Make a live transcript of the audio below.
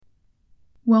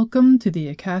Welcome to the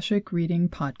Akashic Reading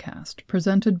Podcast,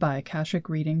 presented by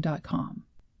AkashicReading.com,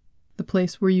 the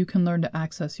place where you can learn to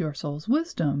access your soul's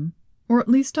wisdom, or at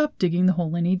least stop digging the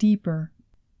hole any deeper.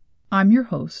 I'm your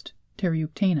host, Terry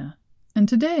Uktana, and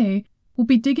today we'll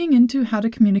be digging into how to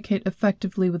communicate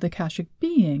effectively with Akashic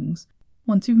beings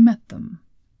once you've met them.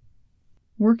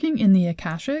 Working in the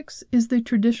Akashics is the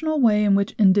traditional way in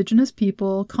which Indigenous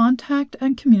people contact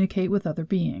and communicate with other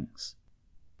beings.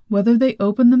 Whether they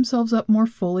open themselves up more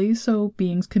fully so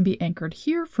beings can be anchored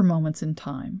here for moments in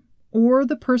time, or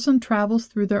the person travels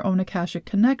through their own Akashic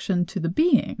connection to the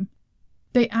being,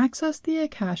 they access the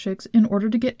Akashics in order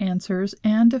to get answers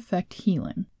and effect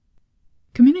healing.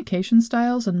 Communication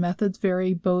styles and methods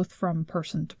vary both from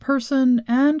person to person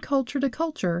and culture to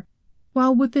culture,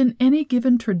 while within any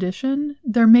given tradition,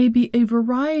 there may be a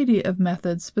variety of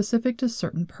methods specific to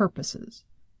certain purposes.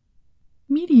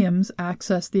 Mediums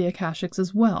access the Akashics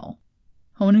as well,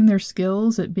 honing their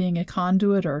skills at being a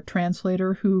conduit or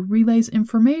translator who relays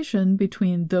information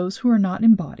between those who are not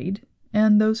embodied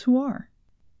and those who are.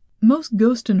 Most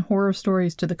ghost and horror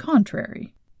stories to the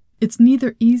contrary. It's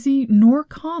neither easy nor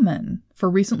common for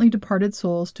recently departed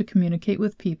souls to communicate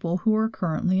with people who are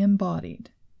currently embodied.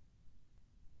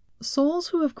 Souls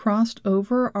who have crossed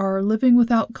over are living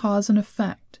without cause and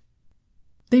effect.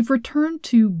 They've returned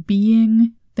to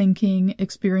being, thinking,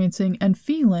 experiencing, and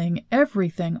feeling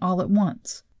everything all at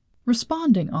once,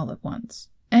 responding all at once,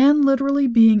 and literally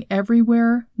being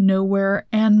everywhere, nowhere,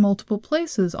 and multiple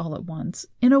places all at once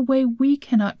in a way we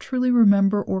cannot truly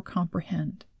remember or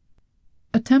comprehend.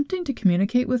 Attempting to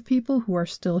communicate with people who are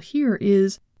still here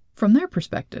is, from their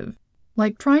perspective,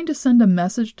 like trying to send a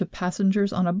message to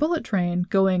passengers on a bullet train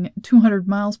going 200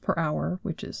 miles per hour,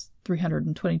 which is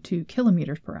 322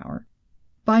 kilometers per hour,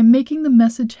 by making the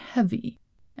message heavy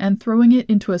and throwing it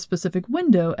into a specific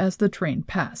window as the train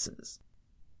passes.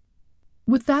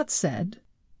 With that said,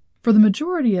 for the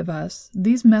majority of us,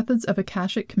 these methods of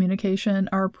Akashic communication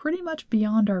are pretty much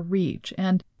beyond our reach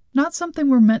and not something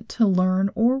we're meant to learn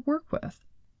or work with.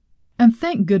 And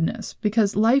thank goodness,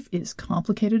 because life is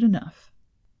complicated enough.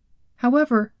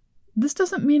 However, this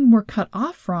doesn't mean we're cut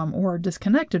off from or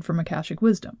disconnected from Akashic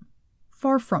wisdom.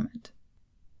 Far from it.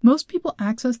 Most people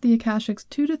access the Akashics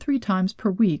 2 to 3 times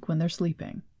per week when they're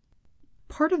sleeping.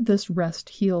 Part of this rest,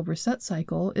 heal, reset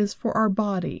cycle is for our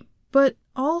body, but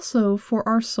also for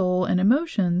our soul and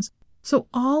emotions, so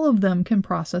all of them can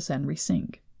process and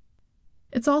resync.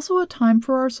 It's also a time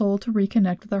for our soul to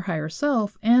reconnect with our higher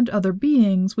self and other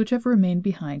beings which have remained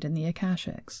behind in the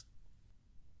Akashics.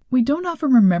 We don't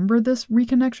often remember this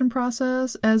reconnection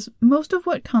process, as most of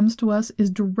what comes to us is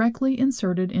directly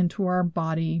inserted into our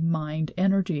body-mind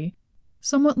energy,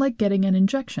 somewhat like getting an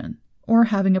injection or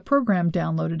having a program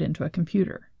downloaded into a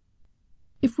computer.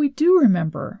 If we do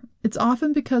remember, it's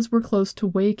often because we're close to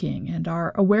waking and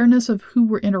our awareness of who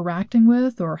we're interacting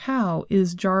with or how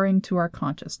is jarring to our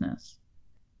consciousness.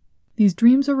 These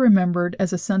dreams are remembered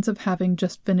as a sense of having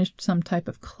just finished some type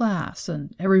of class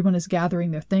and everyone is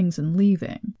gathering their things and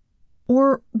leaving.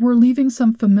 Or we're leaving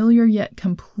some familiar yet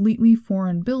completely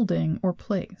foreign building or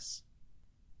place.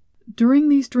 During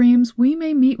these dreams, we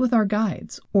may meet with our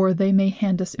guides, or they may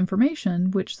hand us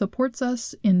information which supports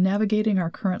us in navigating our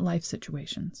current life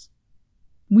situations.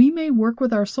 We may work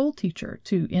with our soul teacher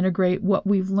to integrate what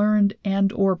we've learned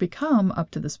and or become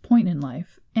up to this point in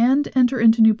life, and enter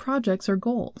into new projects or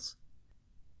goals.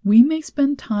 We may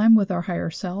spend time with our higher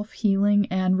self healing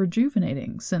and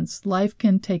rejuvenating, since life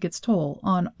can take its toll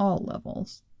on all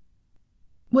levels.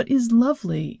 What is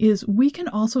lovely is we can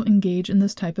also engage in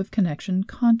this type of connection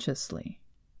consciously.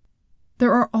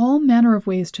 There are all manner of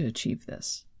ways to achieve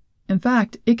this. In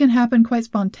fact, it can happen quite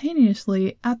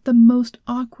spontaneously at the most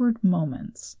awkward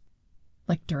moments.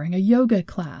 Like during a yoga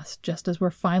class, just as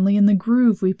we're finally in the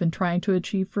groove we've been trying to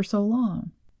achieve for so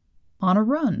long. On a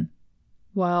run.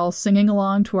 While singing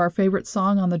along to our favorite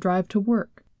song on the drive to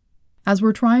work. As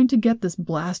we're trying to get this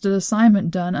blasted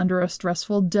assignment done under a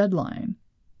stressful deadline.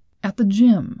 At the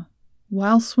gym,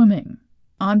 while swimming,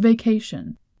 on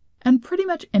vacation, and pretty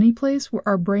much any place where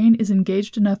our brain is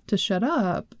engaged enough to shut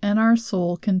up and our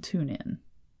soul can tune in.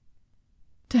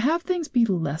 To have things be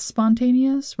less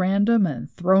spontaneous, random,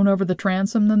 and thrown over the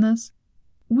transom than this,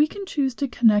 we can choose to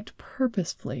connect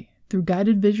purposefully through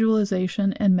guided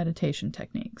visualization and meditation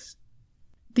techniques.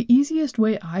 The easiest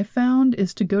way I've found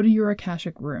is to go to your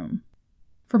Akashic room.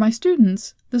 For my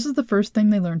students, this is the first thing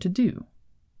they learn to do.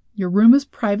 Your room is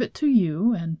private to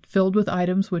you and filled with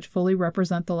items which fully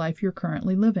represent the life you're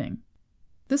currently living.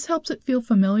 This helps it feel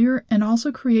familiar and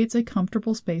also creates a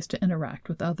comfortable space to interact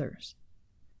with others.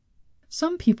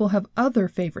 Some people have other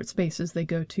favorite spaces they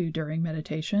go to during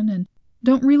meditation, and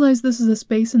don't realize this is a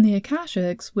space in the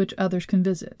Akashics which others can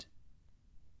visit.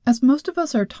 As most of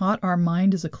us are taught our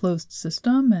mind is a closed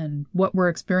system and what we're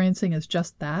experiencing is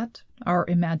just that, our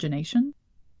imagination,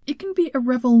 it can be a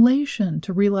revelation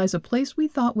to realize a place we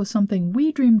thought was something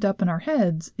we dreamed up in our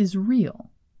heads is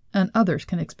real, and others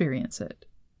can experience it.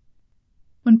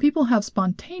 When people have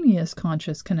spontaneous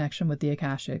conscious connection with the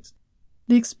Akashics,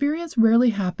 the experience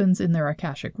rarely happens in their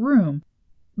Akashic room,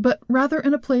 but rather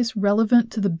in a place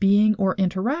relevant to the being or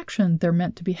interaction they're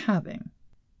meant to be having.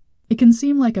 It can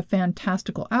seem like a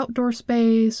fantastical outdoor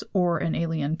space, or an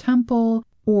alien temple,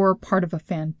 or part of a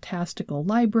fantastical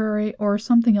library, or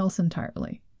something else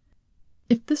entirely.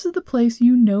 If this is the place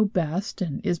you know best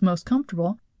and is most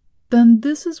comfortable, then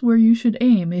this is where you should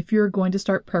aim if you're going to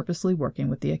start purposely working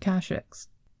with the Akashics.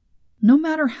 No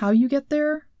matter how you get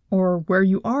there, or where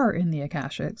you are in the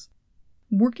Akashics,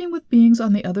 working with beings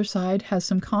on the other side has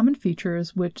some common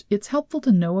features which it's helpful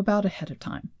to know about ahead of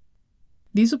time.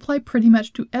 These apply pretty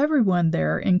much to everyone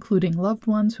there, including loved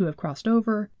ones who have crossed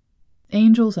over,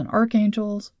 angels and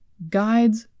archangels,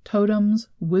 guides, totems,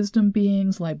 wisdom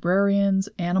beings, librarians,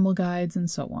 animal guides, and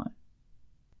so on.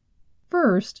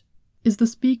 First is the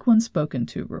speak when spoken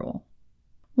to rule.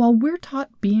 While we're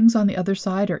taught beings on the other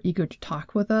side are eager to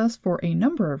talk with us for a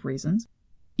number of reasons,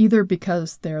 either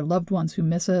because they're loved ones who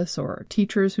miss us or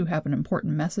teachers who have an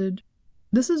important message,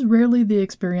 this is rarely the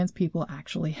experience people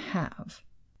actually have.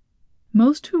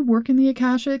 Most who work in the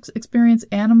Akashics experience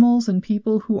animals and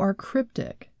people who are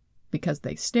cryptic because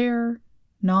they stare,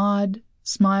 nod,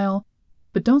 smile,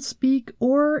 but don't speak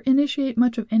or initiate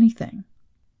much of anything.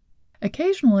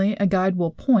 Occasionally, a guide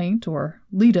will point or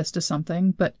lead us to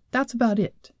something, but that's about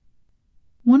it.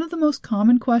 One of the most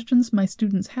common questions my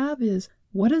students have is,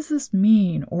 what does this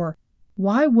mean? Or,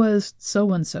 why was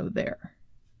so-and-so there?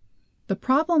 The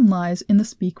problem lies in the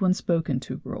speak when spoken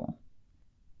to rule.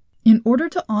 In order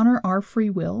to honor our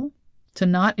free will, to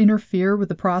not interfere with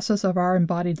the process of our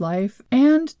embodied life,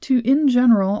 and to, in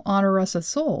general, honor us as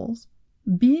souls,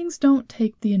 beings don't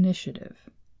take the initiative.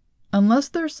 Unless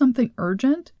there's something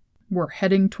urgent, we're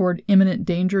heading toward imminent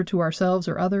danger to ourselves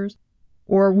or others,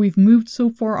 or we've moved so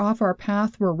far off our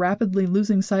path we're rapidly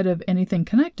losing sight of anything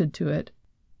connected to it,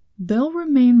 they'll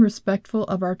remain respectful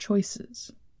of our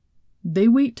choices. They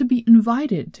wait to be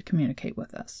invited to communicate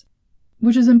with us,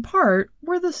 which is in part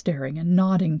where the staring and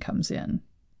nodding comes in.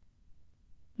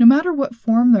 No matter what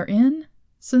form they're in,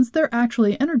 since they're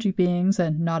actually energy beings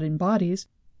and not in bodies,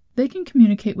 they can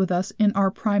communicate with us in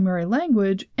our primary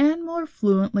language and more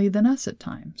fluently than us at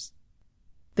times.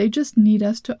 They just need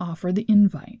us to offer the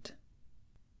invite.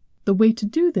 The way to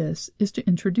do this is to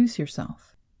introduce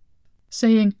yourself.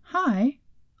 Saying, "Hi,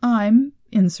 I'm,"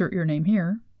 insert your name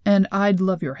here, "and I'd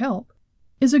love your help,"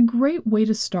 is a great way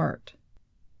to start.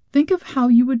 Think of how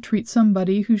you would treat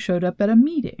somebody who showed up at a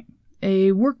meeting,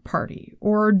 a work party,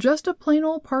 or just a plain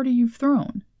old party you've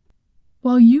thrown.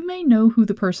 While you may know who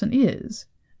the person is,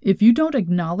 if you don't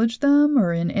acknowledge them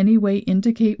or in any way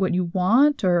indicate what you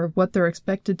want or what they're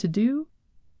expected to do,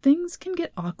 things can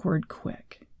get awkward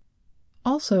quick.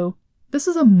 Also, this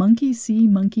is a monkey see,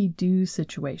 monkey do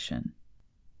situation.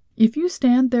 If you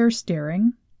stand there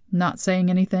staring, not saying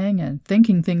anything and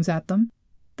thinking things at them,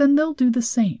 then they'll do the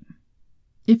same.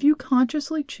 If you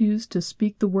consciously choose to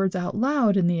speak the words out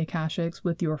loud in the Akashics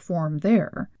with your form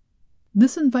there,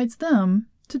 this invites them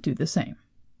to do the same.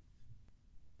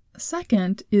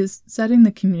 Second is setting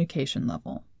the communication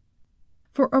level.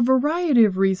 For a variety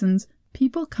of reasons,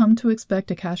 people come to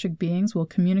expect Akashic beings will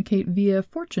communicate via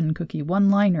fortune cookie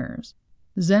one-liners,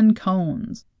 Zen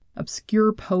koans,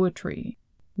 obscure poetry,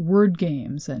 word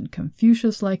games, and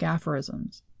Confucius-like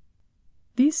aphorisms.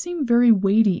 These seem very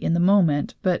weighty in the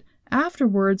moment, but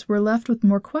afterwards we're left with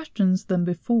more questions than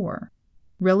before,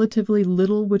 relatively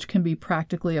little which can be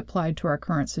practically applied to our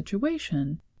current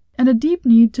situation, and a deep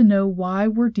need to know why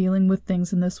we're dealing with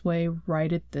things in this way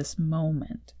right at this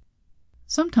moment.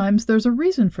 Sometimes there's a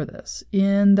reason for this,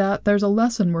 in that there's a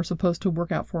lesson we're supposed to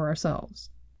work out for ourselves.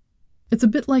 It's a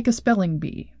bit like a spelling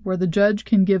bee, where the judge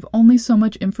can give only so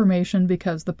much information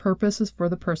because the purpose is for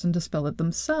the person to spell it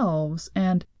themselves,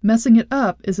 and messing it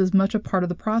up is as much a part of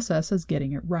the process as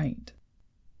getting it right.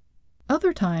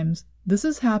 Other times, this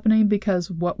is happening because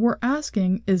what we're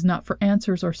asking is not for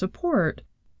answers or support,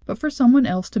 but for someone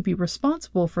else to be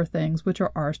responsible for things which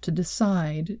are ours to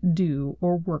decide, do,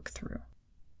 or work through.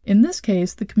 In this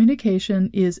case, the communication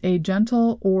is a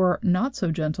gentle or not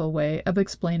so gentle way of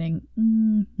explaining,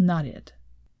 not it.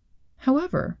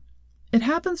 However, it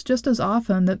happens just as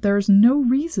often that there's no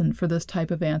reason for this type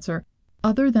of answer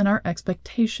other than our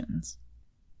expectations.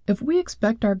 If we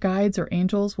expect our guides or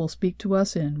angels will speak to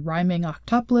us in rhyming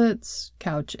octuplets,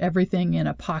 couch everything in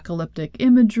apocalyptic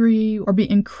imagery, or be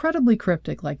incredibly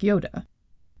cryptic like Yoda,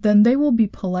 then they will be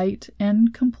polite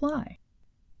and comply.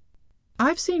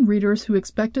 I've seen readers who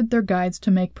expected their guides to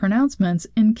make pronouncements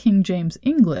in King James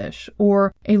English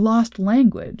or a lost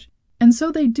language, and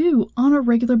so they do on a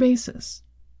regular basis.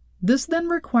 This then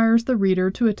requires the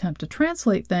reader to attempt to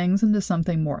translate things into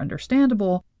something more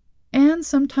understandable, and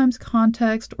sometimes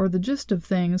context or the gist of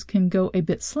things can go a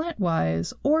bit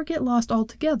slantwise or get lost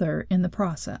altogether in the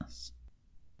process.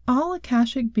 All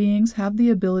Akashic beings have the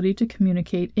ability to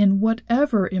communicate in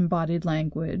whatever embodied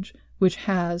language which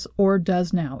has or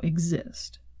does now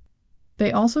exist.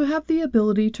 They also have the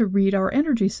ability to read our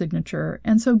energy signature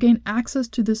and so gain access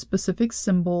to the specific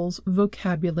symbols,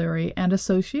 vocabulary, and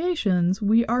associations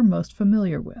we are most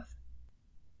familiar with.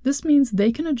 This means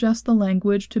they can adjust the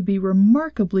language to be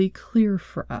remarkably clear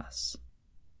for us.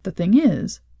 The thing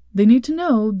is, they need to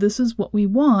know this is what we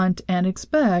want and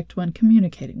expect when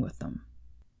communicating with them.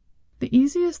 The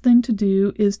easiest thing to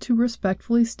do is to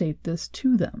respectfully state this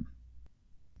to them.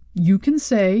 You can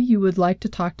say you would like to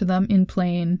talk to them in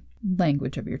plain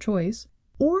language of your choice,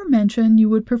 or mention you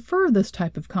would prefer this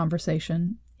type of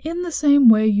conversation in the same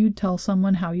way you'd tell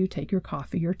someone how you take your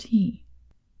coffee or tea.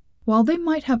 While they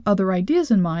might have other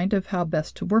ideas in mind of how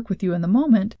best to work with you in the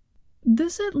moment,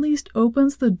 this at least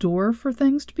opens the door for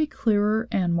things to be clearer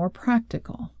and more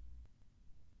practical.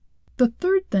 The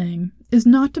third thing is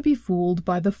not to be fooled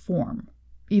by the form,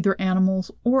 either animals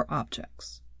or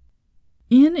objects.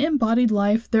 In embodied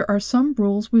life, there are some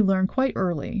rules we learn quite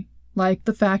early, like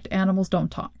the fact animals don't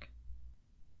talk.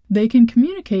 They can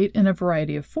communicate in a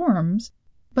variety of forms,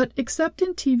 but except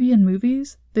in TV and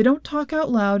movies, they don't talk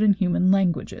out loud in human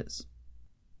languages.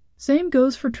 Same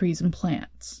goes for trees and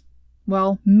plants.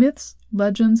 While myths,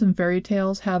 legends, and fairy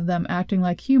tales have them acting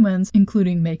like humans,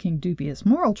 including making dubious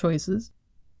moral choices,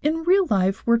 in real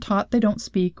life we're taught they don't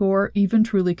speak or even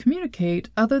truly communicate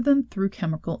other than through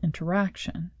chemical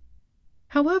interaction.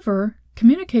 However,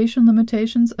 communication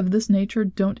limitations of this nature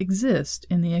don't exist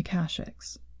in the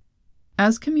Akashics.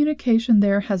 As communication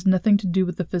there has nothing to do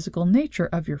with the physical nature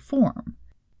of your form,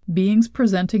 beings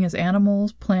presenting as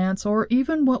animals, plants, or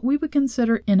even what we would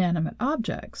consider inanimate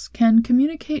objects can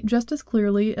communicate just as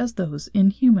clearly as those in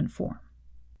human form.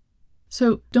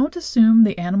 So don't assume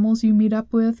the animals you meet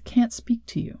up with can't speak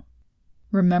to you.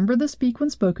 Remember the speak when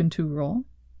spoken to rule,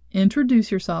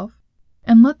 introduce yourself,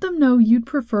 and let them know you'd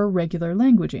prefer regular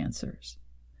language answers.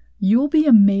 You'll be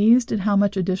amazed at how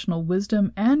much additional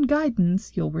wisdom and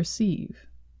guidance you'll receive.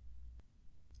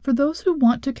 For those who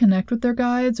want to connect with their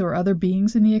guides or other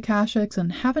beings in the Akashics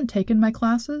and haven't taken my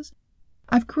classes,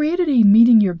 I've created a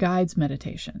Meeting Your Guides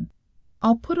meditation.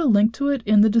 I'll put a link to it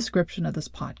in the description of this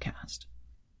podcast.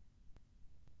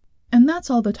 And that's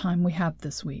all the time we have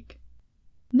this week.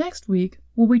 Next week,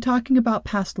 we'll be talking about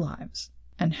past lives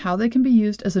and how they can be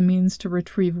used as a means to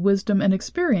retrieve wisdom and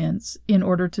experience in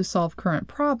order to solve current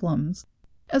problems,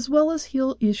 as well as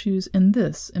heal issues in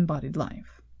this embodied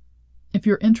life. If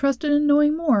you're interested in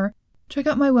knowing more, check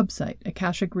out my website,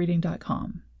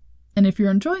 akashicreading.com. And if you're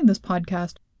enjoying this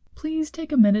podcast, please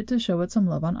take a minute to show it some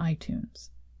love on iTunes.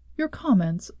 Your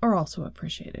comments are also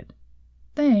appreciated.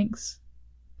 Thanks.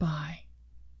 Bye.